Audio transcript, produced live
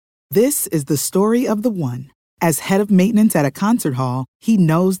This is the story of the one. As head of maintenance at a concert hall, he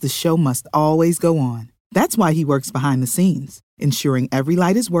knows the show must always go on. That's why he works behind the scenes, ensuring every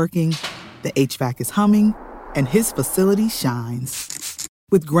light is working, the HVAC is humming, and his facility shines.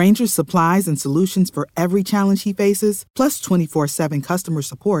 With Grainger's supplies and solutions for every challenge he faces, plus 24/7 customer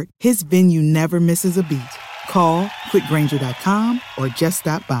support, his venue never misses a beat. Call quickgrainger.com or just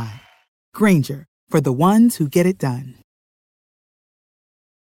stop by. Grainger, for the ones who get it done.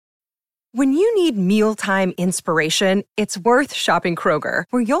 When you need mealtime inspiration, it's worth shopping Kroger,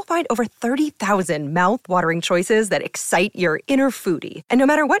 where you'll find over 30,000 mouth-watering choices that excite your inner foodie. And no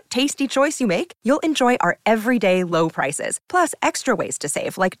matter what tasty choice you make, you'll enjoy our everyday low prices, plus extra ways to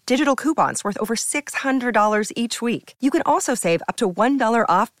save, like digital coupons worth over $600 each week. You can also save up to $1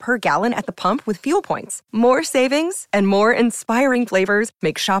 off per gallon at the pump with fuel points. More savings and more inspiring flavors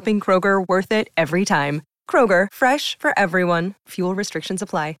make shopping Kroger worth it every time. Kroger, fresh for everyone. Fuel restrictions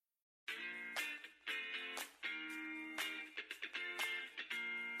apply.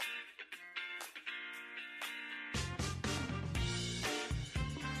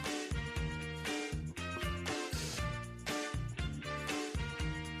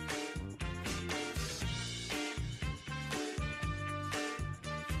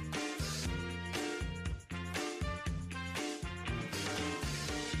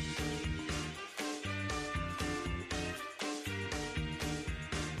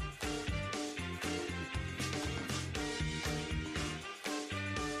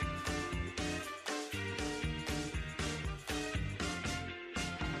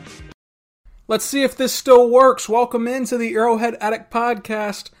 Let's see if this still works. Welcome into the Arrowhead Addict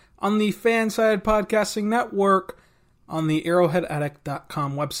Podcast on the Fansided Podcasting Network on the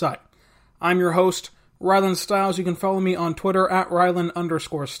arrowheadaddict.com website. I'm your host, Rylan Stiles. You can follow me on Twitter at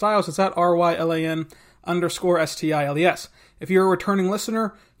Rylan_Stiles. It's at RYLAN_STILES. If you're a returning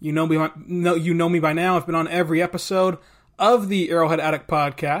listener, you know me by now. I've been on every episode of the Arrowhead Addict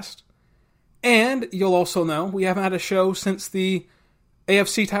Podcast. And you'll also know we haven't had a show since the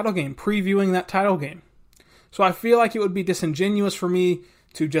AFC title game, previewing that title game. So I feel like it would be disingenuous for me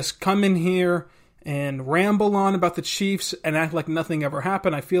to just come in here and ramble on about the Chiefs and act like nothing ever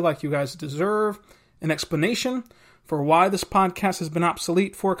happened. I feel like you guys deserve an explanation for why this podcast has been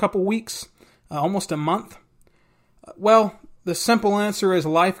obsolete for a couple weeks, almost a month. Well, the simple answer is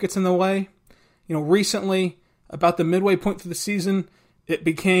life gets in the way. Recently, about the midway point through the season, this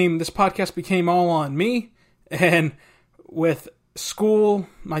podcast became all on me, and with school,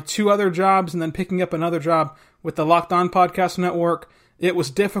 my two other jobs, and then picking up another job with the Locked On Podcast Network, it was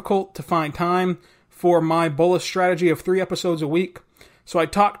difficult to find time for my bullish strategy of 3 episodes a week. So I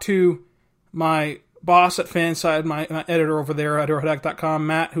talked to my boss at Fanside, my editor over there at arrowheadaddict.com,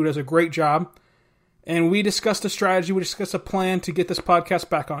 Matt, who does a great job, and we discussed a strategy, we discussed a plan to get this podcast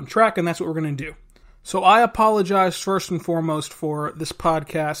back on track, and that's what we're going to do. So I apologize first and foremost for this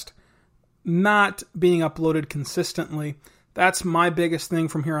podcast not being uploaded consistently. That's my biggest thing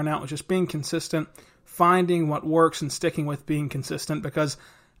from here on out, is just being consistent, finding what works and sticking with being consistent, because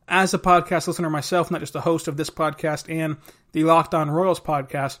as a podcast listener myself, not just a host of this podcast and the Locked On Royals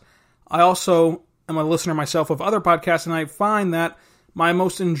podcast, I also am a listener myself of other podcasts, and I find that my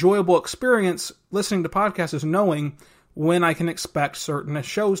most enjoyable experience listening to podcasts is knowing when I can expect certain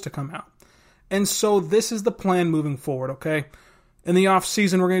shows to come out. And so this is the plan moving forward, okay? In the off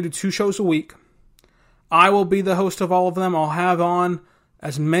season, we're going to do 2 shows a week. I will be the host of all of them. I'll have on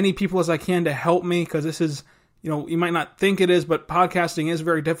as many people as I can to help me, because this is, you might not think it is, but podcasting is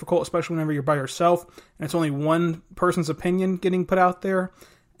very difficult, especially whenever you're by yourself, and it's only one person's opinion getting put out there,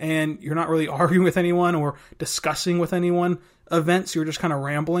 and you're not really arguing with anyone or discussing with anyone events. You're just kind of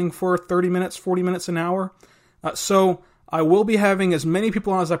rambling for 30 minutes, 40 minutes, an hour. So I will be having as many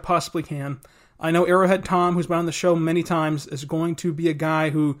people on as I possibly can. I know Arrowhead Tom, who's been on the show many times, is going to be a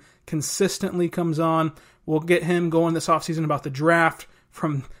guy who consistently comes on. We'll get him going this offseason about the draft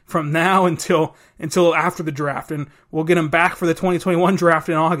from now until after the draft, and we'll get him back for the 2021 draft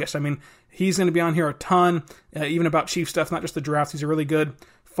in August. I mean, he's going to be on here a ton, even about Chief stuff, not just the draft. He's a really good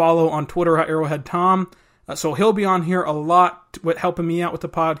follow on Twitter at Arrowhead Tom. So he'll be on here a lot, helping me out with the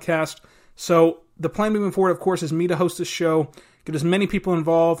podcast. So the plan moving forward, of course, is me to host this show, get as many people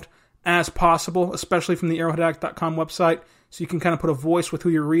involved as possible, especially from the arrowheadaddict.com website, so you can kind of put a voice with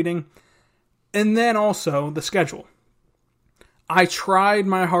who you're reading. And then also the schedule. I tried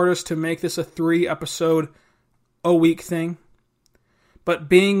my hardest to make this a 3-episode-a-week thing, but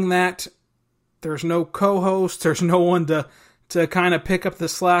being that there's no co-host, there's no one to kind of pick up the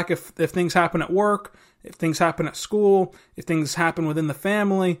slack if things happen at work, if things happen at school, if things happen within the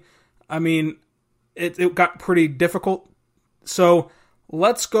family, I mean, it got pretty difficult. So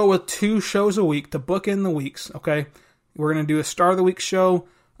let's go with 2 shows a week to book in the weeks, okay? We're going to do a start of the week show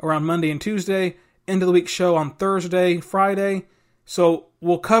around Monday and Tuesday, end of the week show on Thursday, Friday. So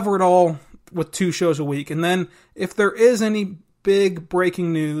we'll cover it all with 2 shows a week. And then if there is any big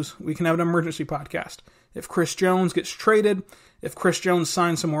breaking news, we can have an emergency podcast. If Chris Jones gets traded, if Chris Jones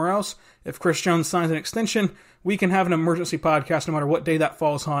signs somewhere else, if Chris Jones signs an extension, we can have an emergency podcast no matter what day that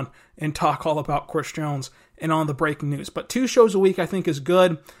falls on and talk all about Chris Jones and all the breaking news. But 2 shows a week I think is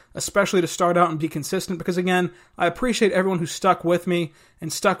good, especially to start out and be consistent, because again, I appreciate everyone who stuck with me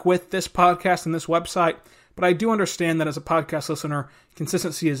and stuck with this podcast and this website, but I do understand that as a podcast listener,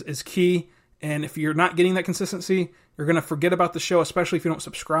 consistency is key, and if you're not getting that consistency, you're going to forget about the show, especially if you don't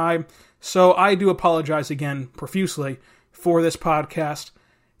subscribe. So I do apologize again profusely for this podcast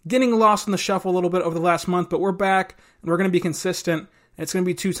getting lost in the shuffle a little bit over the last month, but we're back, and we're going to be consistent, and it's going to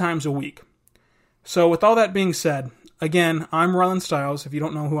be 2 times a week. So with all that being said, again, I'm Rylan Stiles, if you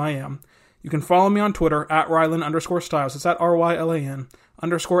don't know who I am. You can follow me on Twitter, at Rylan_Stiles. It's at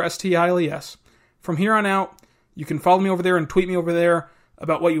RYLAN_STILES. From here on out, you can follow me over there and tweet me over there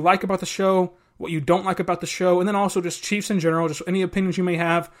about what you like about the show, what you don't like about the show, and then also just Chiefs in general, just any opinions you may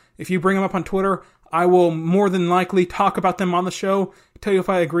have. If you bring them up on Twitter, I will more than likely talk about them on the show, tell you if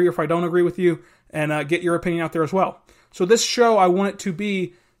I agree or if I don't agree with you, and get your opinion out there as well. So this show, I want it to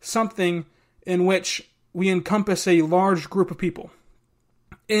be something in which we encompass a large group of people,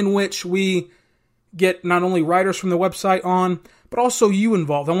 in which we get not only writers from the website on, but also you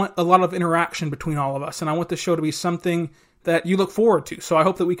involved. I want a lot of interaction between all of us, and I want the show to be something that you look forward to. So I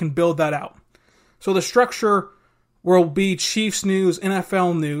hope that we can build that out. So the structure will be Chiefs news,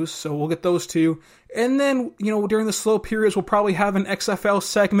 NFL news, so we'll get those 2. And then, during the slow periods, we'll probably have an XFL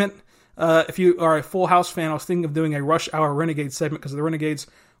segment. If you are a Full House fan, I was thinking of doing a Rush Hour Renegades segment, because the Renegades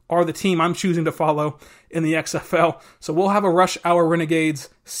are the team I'm choosing to follow in the XFL. So we'll have a Rush Hour Renegades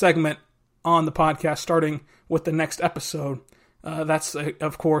segment on the podcast starting with the next episode. That's,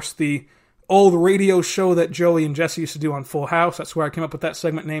 of course, the old radio show that Joey and Jesse used to do on Full House. That's where I came up with that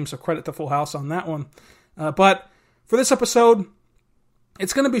segment name, so credit to Full House on that one. But for this episode,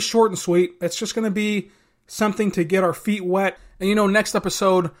 it's going to be short and sweet. It's just going to be something to get our feet wet. And next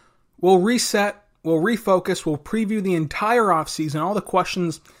episode, we'll reset, we'll refocus, we'll preview the entire offseason, all the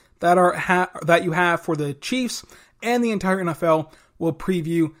questions that you have for the Chiefs and the entire NFL. We'll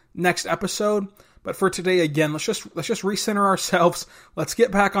preview next episode. But for today, again, let's just recenter ourselves. Let's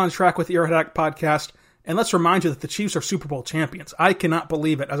get back on track with the Arrowhead Addict podcast, and let's remind you that the Chiefs are Super Bowl champions. I cannot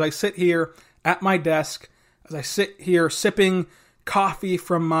believe it. As I sit here at my desk, as I sit here sipping coffee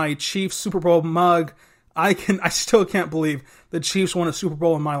from my Chiefs Super Bowl mug, I still can't believe the Chiefs won a Super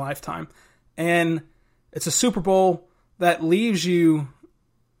Bowl in my lifetime. And it's a Super Bowl that leaves you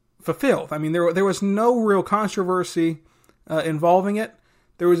fulfilled. I mean, there was no real controversy involving it.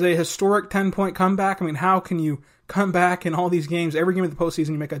 There was a historic 10-point comeback. I mean, how can you come back in all these games? Every game of the postseason,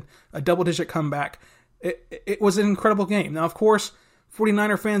 you make a double-digit comeback. It was an incredible game. Now, of course,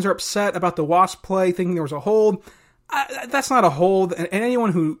 49er fans are upset about the Wasp play, thinking there was a hold. That's not a hold, and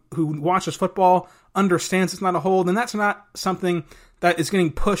anyone who watches football understands it's not a hold, and that's not something that is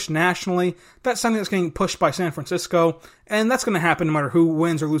getting pushed nationally. That's something that's getting pushed by San Francisco, and that's going to happen no matter who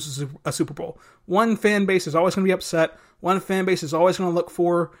wins or loses a Super Bowl. One fan base is always going to be upset. One fan base is always going to look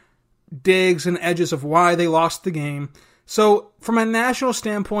for digs and edges of why they lost the game. So, from a national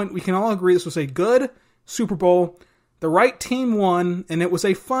standpoint, we can all agree this was a good Super Bowl. The right team won, and it was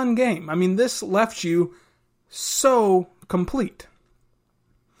a fun game. I mean, this left you so complete.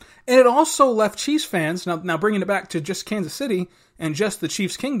 And it also left Chiefs fans, now bringing it back to just Kansas City and just the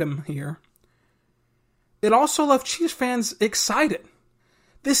Chiefs kingdom here, it also left Chiefs fans excited.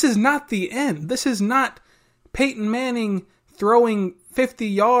 This is not the end. This is not Peyton Manning throwing 50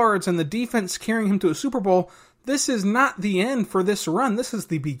 yards and the defense carrying him to a Super Bowl. This is not the end for this run. This is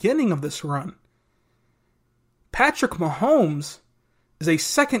the beginning of this run. Patrick Mahomes is a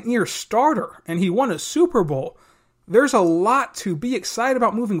second-year starter, and he won a Super Bowl. There's a lot to be excited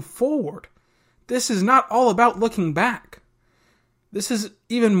about moving forward. This is not all about looking back. This is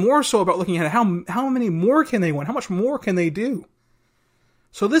even more so about looking at how many more can they win? How much more can they do?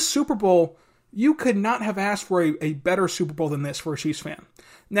 So this Super Bowl, you could not have asked for a better Super Bowl than this for a Chiefs fan.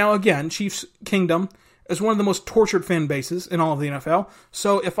 Now again, Chiefs Kingdom is one of the most tortured fan bases in all of the NFL.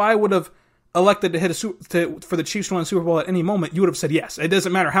 So if I would have elected to hit for the Chiefs to win a Super Bowl at any moment, you would have said yes. It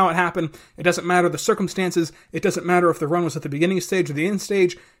doesn't matter how it happened. It doesn't matter the circumstances. It doesn't matter if the run was at the beginning stage or the end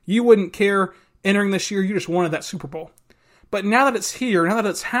stage. You wouldn't care entering this year. You just wanted that Super Bowl. But now that it's here, now that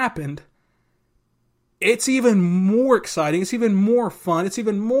it's happened, it's even more exciting. It's even more fun. It's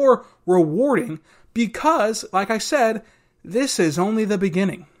even more rewarding because, like I said, this is only the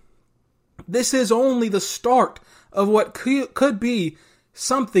beginning. This is only the start of what could be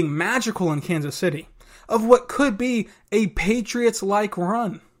something magical in Kansas City, of what could be a Patriots-like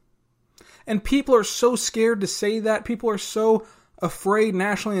run. And people are so scared to say that. People are so afraid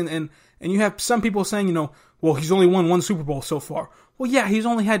nationally, and you have some people saying, well, he's only won one Super Bowl so far. Well, yeah, he's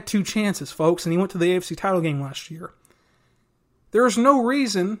only had 2 chances, folks, and he went to the AFC title game last year. There's no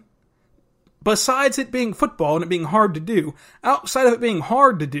reason, besides it being football and it being hard to do, outside of it being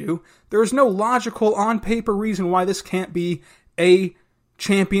hard to do, there's no logical on-paper reason why this can't be a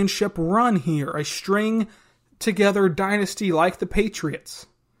championship run here, a string-together dynasty like the Patriots.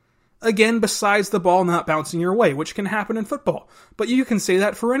 Again, besides the ball not bouncing your way, which can happen in football. But you can say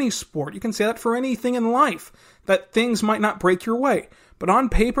that for any sport. You can say that for anything in life, that things might not break your way. But on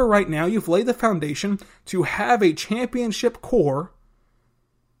paper right now, you've laid the foundation to have a championship core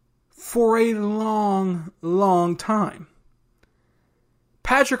for a long, long time.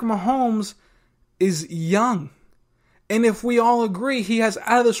 Patrick Mahomes is young. And if we all agree he has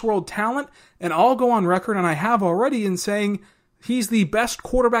out-of-this-world talent, and I'll go on record, and I have already, in saying he's the best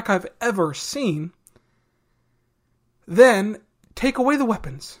quarterback I've ever seen, then take away the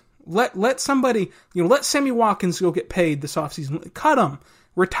weapons. Let somebody, let Sammy Watkins go get paid this offseason. Cut him.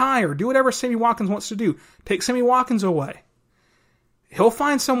 Retire. Do whatever Sammy Watkins wants to do. Take Sammy Watkins away. He'll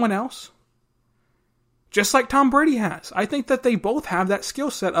find someone else. Just like Tom Brady has. I think that they both have that skill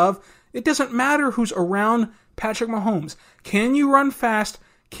set of, it doesn't matter who's around Patrick Mahomes. Can you run fast?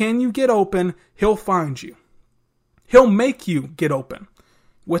 Can you get open? He'll find you. He'll make you get open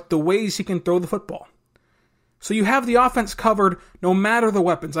with the ways he can throw the football. So you have the offense covered no matter the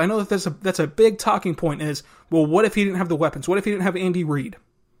weapons. I know that that's a big talking point is, well, what if he didn't have the weapons? What if he didn't have Andy Reid?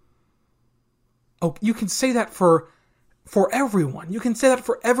 Oh, you can say that for everyone. You can say that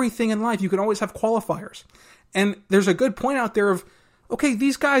for everything in life. You can always have qualifiers. And there's a good point out there of, okay,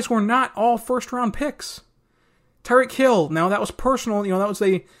 these guys were not all first-round picks. Tyreek Hill, now that was personal.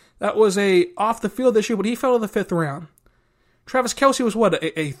 That was a off-the-field issue, but he fell to the 5th round. Travis Kelce was what,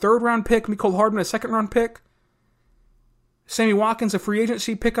 a 3rd-round pick? Mecole Hardman, a 2nd-round pick? Sammy Watkins, a free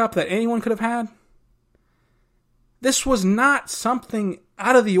agency pickup that anyone could have had? This was not something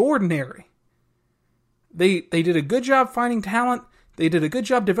out of the ordinary. They did a good job finding talent. They did a good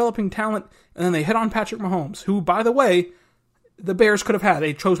job developing talent, and then they hit on Patrick Mahomes, who, by the way, the Bears could have had.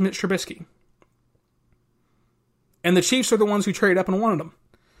 They chose Mitch Trubisky. And the Chiefs are the ones who traded up and wanted him.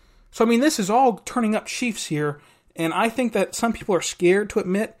 So, this is all turning up Chiefs here, and I think that some people are scared to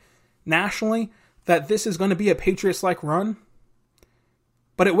admit nationally that this is going to be a Patriots-like run,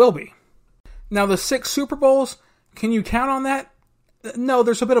 but it will be. Now, the 6 Super Bowls, can you count on that? No,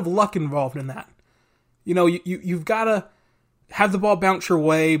 there's a bit of luck involved in that. You've got to have the ball bounce your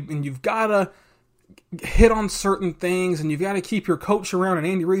way, and you've got to hit on certain things, and you've got to keep your coach around, and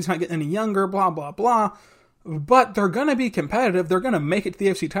Andy Reid's not getting any younger, blah, blah, blah. But they're going to be competitive. They're going to make it to the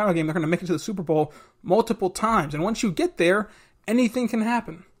AFC title game. They're going to make it to the Super Bowl multiple times. And once you get there, anything can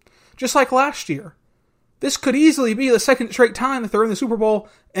happen. Just like last year. This could easily be the 2nd straight time that they're in the Super Bowl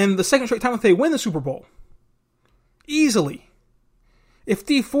and the 2nd straight time that they win the Super Bowl. Easily. If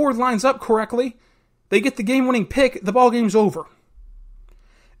Dee Ford lines up correctly, they get the game-winning pick, the ball game's over.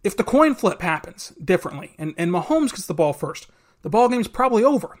 If the coin flip happens differently and Mahomes gets the ball first, the ball game's probably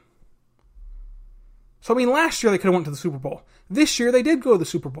over. So, last year they could have went to the Super Bowl. This year they did go to the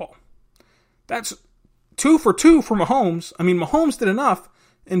Super Bowl. That's 2 for 2 for Mahomes. Mahomes did enough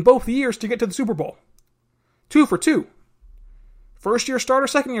in both years to get to the Super Bowl. 2 for 2. First-year starter,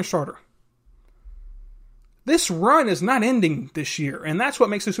 second-year starter. This run is not ending this year, and that's what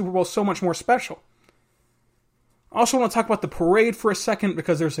makes the Super Bowl so much more special. I also want to talk about the parade for a second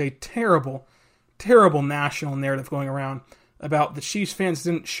because there's a terrible, terrible national narrative going around about the Chiefs fans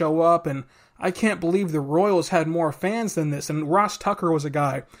didn't show up, and I can't believe the Royals had more fans than this. And Ross Tucker was a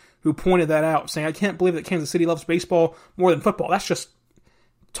guy who pointed that out, saying, I can't believe that Kansas City loves baseball more than football. That's just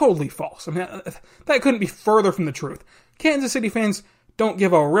totally false. That couldn't be further from the truth. Kansas City fans don't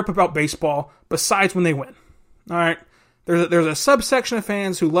give a rip about baseball besides when they win. All right? There's a subsection of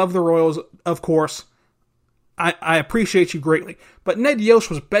fans who love the Royals, of course. I appreciate you greatly. But Ned Yost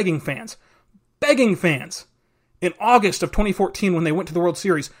was begging fans in August of 2014 when they went to the World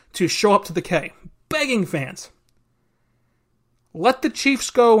Series to show up to the K. Begging fans. Let the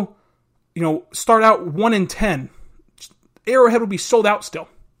Chiefs go, start out 1-10. Arrowhead would be sold out still.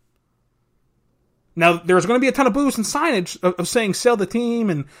 Now, there's going to be a ton of boos and signage of saying sell the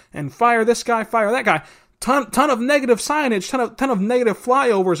team and fire this guy, fire that guy. Ton of negative signage, ton of negative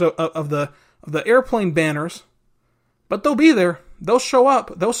flyovers of the airplane banners. But they'll be there. They'll show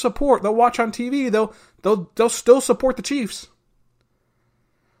up. They'll support. They'll watch on TV. They'll still support the Chiefs.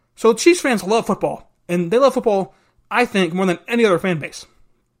 So Chiefs fans love football. And they love football, I think, more than any other fan base.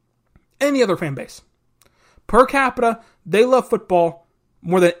 Any other fan base. Per capita, they love football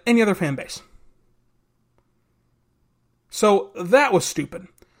more than any other fan base. So that was stupid.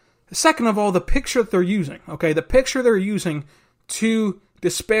 Second of all, the picture that they're using. Okay, the picture they're using to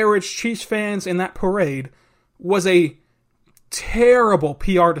disparage Chiefs fans in that parade was a terrible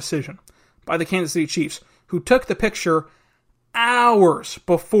PR decision by the Kansas City Chiefs, who took the picture hours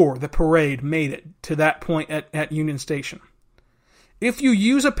before the parade made it to that point at Union Station. If you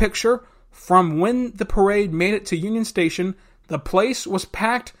use a picture from when the parade made it to Union Station, the place was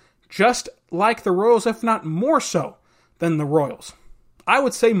packed just like the Royals, if not more so than the Royals. I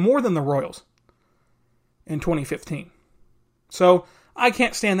would say more than the Royals in 2015. So I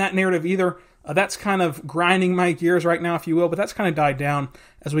can't stand that narrative either. That's kind of grinding my gears right now, if you will, but that's kind of died down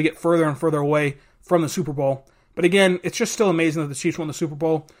as we get further and further away from the Super Bowl. But again, it's just still amazing that the Chiefs won the Super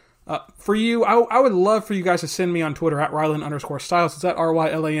Bowl. For you, I would love for you guys to send me on Twitter at Rylan_Stiles. It's at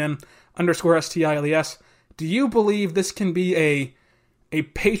RYLAN_STILES. Do you believe this can be a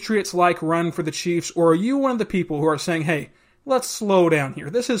Patriots-like run for the Chiefs, or are you one of the people who are saying, hey, let's slow down here.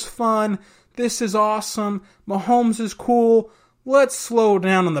 This is fun. This is awesome. Mahomes is cool. Let's slow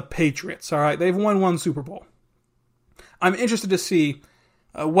down on the Patriots, all right? They've won one Super Bowl. I'm interested to see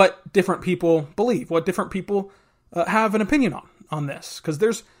what different people believe, what different people have an opinion on this, because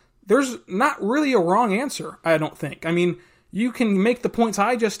there's not really a wrong answer, I don't think. I mean, you can make the points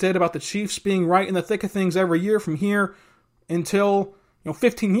I just did about the Chiefs being right in the thick of things every year from here until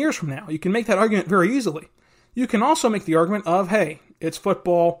 15 years from now. You can make that argument very easily. You can also make the argument of, hey, it's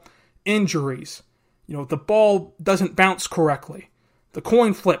football, injuries. The ball doesn't bounce correctly. The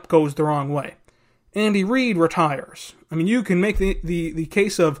coin flip goes the wrong way. Andy Reid retires. I mean, you can make the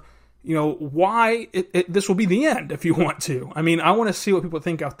case of, why this will be the end if you want to. I mean, I want to see what people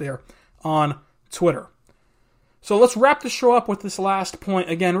think out there on Twitter. So let's wrap the show up with this last point.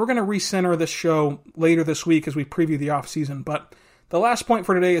 Again, we're going to recenter this show later this week as we preview the offseason. But the last point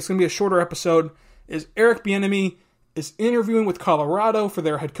for today is going to be a shorter episode. Is Eric Bieniemy is interviewing with Colorado for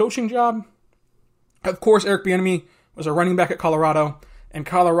their head coaching job. Of course, Eric Bieniemy was a running back at Colorado, and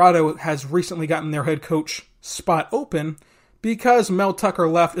Colorado has recently gotten their head coach spot open because Mel Tucker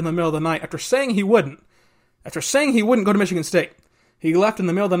left in the middle of the night after saying he wouldn't. After saying he wouldn't go to Michigan State, he left in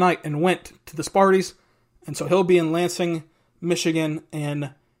the middle of the night and went to the Sparties, and so he'll be in Lansing, Michigan,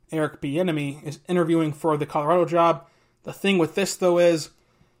 and Eric Bieniemy is interviewing for the Colorado job. The thing with this, though, is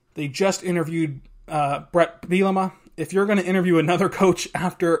they just interviewed Brett Bielema. If you're going to interview another coach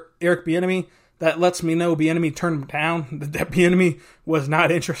after Eric Bieniemy, that lets me know Bieniemy turned him down, that Bieniemy was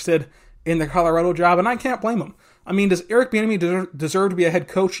not interested in the Colorado job, and I can't blame him. I mean, does Eric Bieniemy deserve to be a head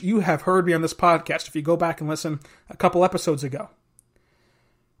coach? You have heard me on this podcast if you go back and listen a couple episodes ago.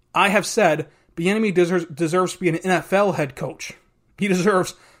 I have said Bieniemy deserves to be an NFL head coach. He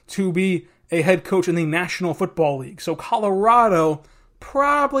deserves to be a head coach in the National Football League. So Colorado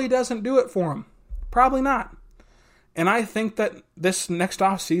probably doesn't do it for him. Probably not. And I think that this next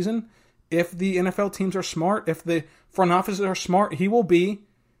offseason, if the NFL teams are smart, if the front offices are smart, he will be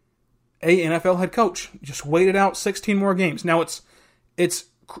a NFL head coach. Just wait it out 16 more games. Now, it's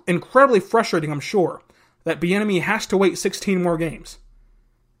incredibly frustrating, I'm sure, that Bieniemy has to wait 16 more games,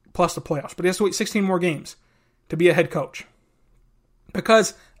 plus the playoffs, but he has to wait 16 more games to be a head coach.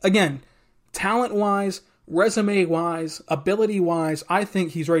 Because, again, talent-wise, resume-wise, ability-wise, I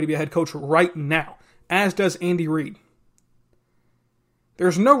think he's ready to be a head coach right now, as does Andy Reid.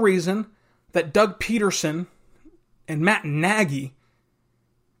 There's no reason that Doug Peterson and Matt Nagy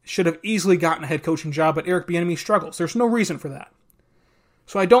should have easily gotten a head coaching job, but Eric Bieniemy struggles. There's no reason for that.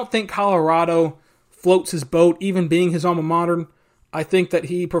 So I don't think Colorado floats his boat, even being his alma mater. I think that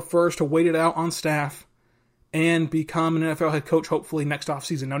he prefers to wait it out on staff and become an NFL head coach, hopefully next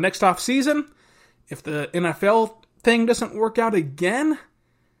offseason. Now, next offseason, if the NFL thing doesn't work out again,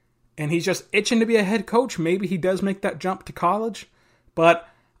 and he's just itching to be a head coach, maybe he does make that jump to college. But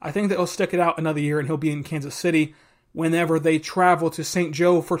I think that he'll stick it out another year, and he'll be in Kansas City whenever they travel to St.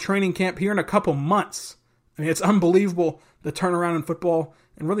 Joe for training camp here in a couple months. I mean, it's unbelievable the turnaround in football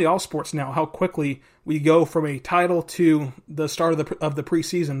and really all sports now, how quickly we go from a title to the start of the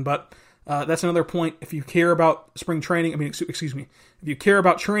preseason. But that's another point. If you care about spring training, if you care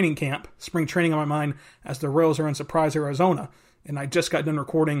about training camp, spring training on my mind, as the Royals are in Surprise, Arizona, and I just got done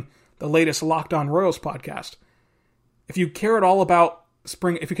recording the latest Locked On Royals podcast. If you care at all about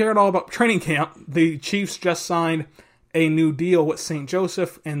training camp, the Chiefs just signed a new deal with St.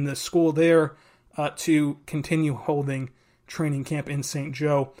 Joseph and the school there to continue holding training camp in St.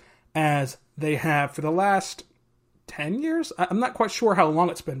 Joe as they have for the last 10 years. I'm not quite sure how long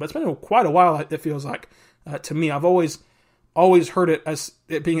it's been, but it's been quite a while, it feels like, to me. I've always heard it as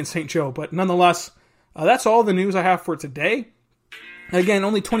it being in St. Joe, but nonetheless, that's all the news I have for today. Again,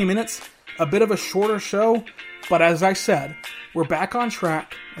 only 20 minutes, a bit of a shorter show, but as I said, we're back on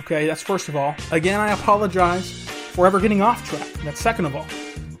track. Okay, that's first of all. Again, I apologize for ever getting off track. That's second of all.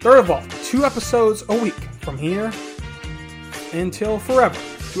 Third of all, 2 episodes a week from here until forever.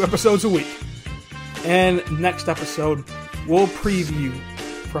 2 episodes a week. And next episode, we'll preview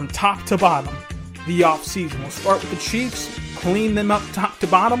from top to bottom the offseason. We'll start with the Chiefs, clean them up top to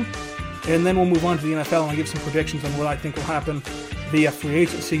bottom, and then we'll move on to the NFL and I'll give some predictions on what I think will happen via free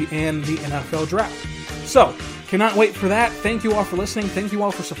agency and the NFL draft. So, cannot wait for that. Thank you all for listening. Thank you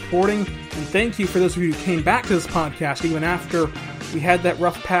all for supporting. And thank you for those of you who came back to this podcast even after we had that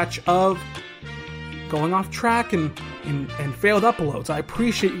rough patch of going off track and failed uploads. I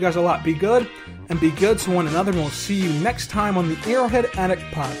appreciate you guys a lot. Be good and be good to one another. And we'll see you next time on the Arrowhead Addict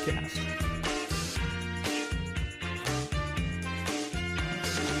Podcast.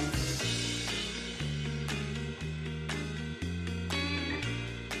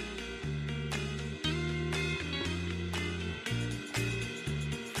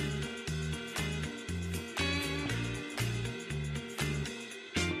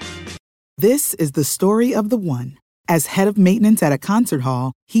 This is the story of the one. As head of maintenance at a concert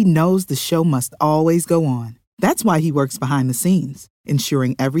hall, he knows the show must always go on. That's why he works behind the scenes,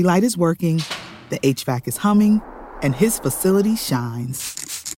 ensuring every light is working, the HVAC is humming, and his facility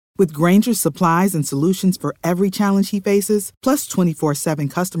shines. With Grainger's supplies and solutions for every challenge he faces, plus 24/7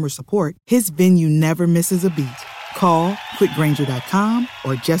 customer support, his venue never misses a beat. Call quickgrainger.com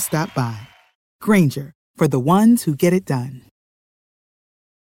or just stop by. Grainger, for the ones who get it done.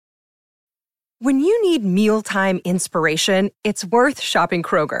 When you need mealtime inspiration, it's worth shopping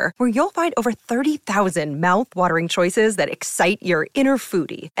Kroger, where you'll find over 30,000 mouth-watering choices that excite your inner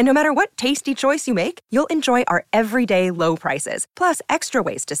foodie. And no matter what tasty choice you make, you'll enjoy our everyday low prices, plus extra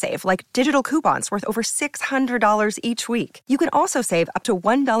ways to save, like digital coupons worth over $600 each week. You can also save up to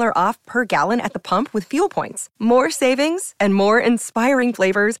 $1 off per gallon at the pump with fuel points. More savings and more inspiring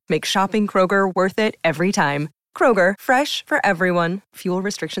flavors make shopping Kroger worth it every time. Kroger, fresh for everyone. Fuel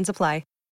restrictions apply.